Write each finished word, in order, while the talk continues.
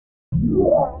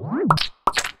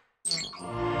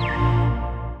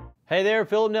Hey there,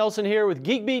 Philip Nelson here with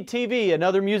Geek Beat TV,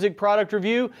 another music product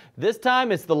review. This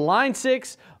time it's the Line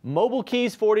 6 Mobile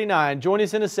Keys 49. Join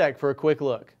us in a sec for a quick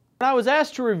look. When I was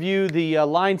asked to review the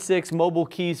Line 6 Mobile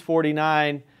Keys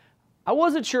 49, I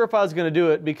wasn't sure if I was going to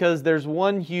do it because there's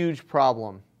one huge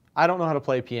problem. I don't know how to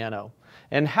play piano.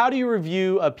 And how do you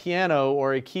review a piano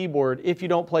or a keyboard if you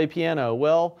don't play piano?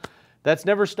 Well, that's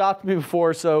never stopped me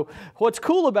before. So what's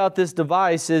cool about this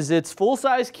device is it's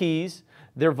full-size keys.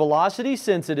 They're velocity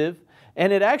sensitive,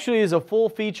 and it actually is a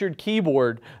full-featured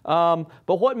keyboard. But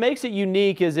what makes it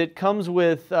unique is it comes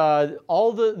with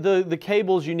all the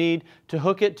cables you need to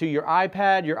hook it to your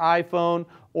iPad, your iPhone,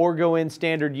 or go in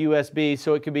standard USB,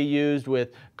 so it can be used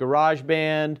with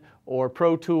GarageBand or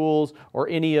Pro Tools or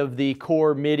any of the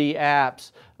core MIDI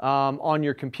apps on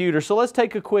your computer. So let's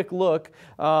take a quick look.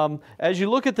 As you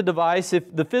look at the device,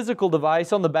 if the physical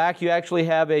device, on the back you actually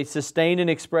have a sustain and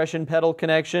expression pedal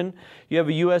connection. You have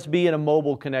a USB and a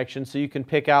mobile connection, so you can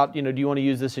pick out, do you want to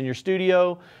use this in your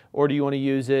studio or do you want to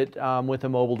use it with a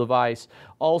mobile device.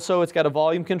 Also, it's got a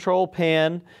volume control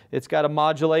pan, it's got a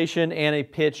modulation and a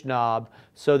pitch knob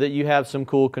so that you have some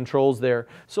cool controls there.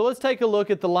 So let's take a look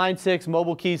at the Line 6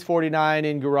 Mobile Keys 49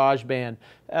 in GarageBand.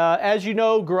 As you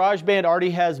know, GarageBand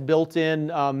already has built-in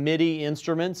MIDI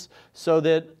instruments so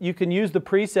that you can use the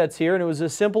presets here, and it was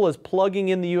as simple as plugging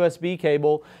in the USB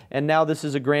cable, and now this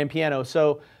is a grand piano.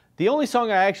 So the only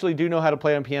song I actually do know how to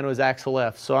play on piano is Axel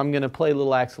F, so I'm going to play a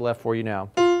little Axel F for you now.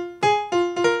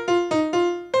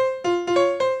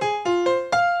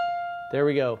 There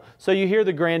we go. So you hear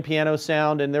the grand piano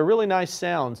sound, and they're really nice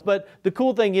sounds. But the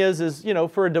cool thing is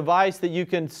for a device that you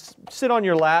can sit on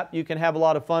your lap, you can have a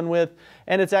lot of fun with,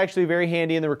 and it's actually very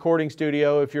handy in the recording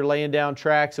studio if you're laying down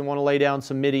tracks and want to lay down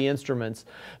some MIDI instruments.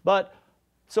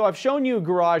 So I've shown you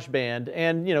GarageBand,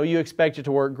 and you expect it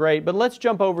to work great, but let's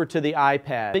jump over to the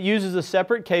iPad. It uses a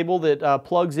separate cable that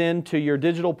plugs into your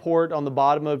digital port on the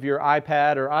bottom of your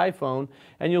iPad or iPhone,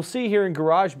 and you'll see here in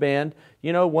GarageBand,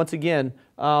 once again,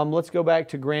 let's go back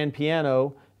to grand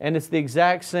piano, and it's the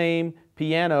exact same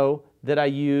piano that I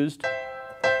used.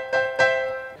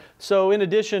 So in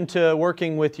addition to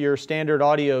working with your standard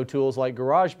audio tools like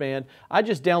GarageBand, I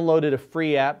just downloaded a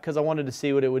free app because I wanted to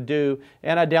see what it would do.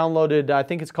 And I downloaded, I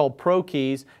think it's called Pro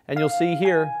Keys, and you'll see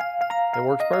here, it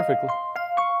works perfectly.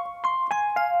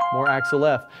 More Axel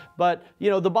F. But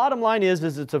the bottom line is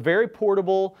it's a very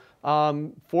portable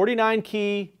 49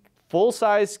 key,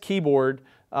 full-size keyboard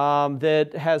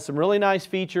that has some really nice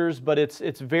features, but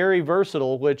it's very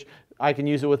versatile, which I can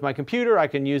use it with my computer, I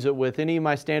can use it with any of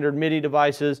my standard MIDI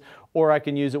devices, or I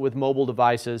can use it with mobile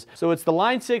devices. So it's the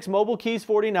Line 6 Mobile Keys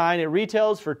 49. It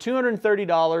retails for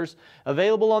 $230,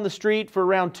 available on the street for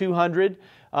around $200.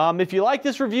 If you like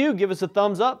this review, give us a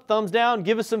thumbs up, thumbs down,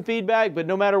 give us some feedback, but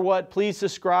no matter what, please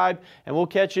subscribe, and we'll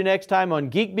catch you next time on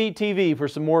Geek Beat TV for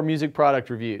some more music product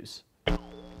reviews.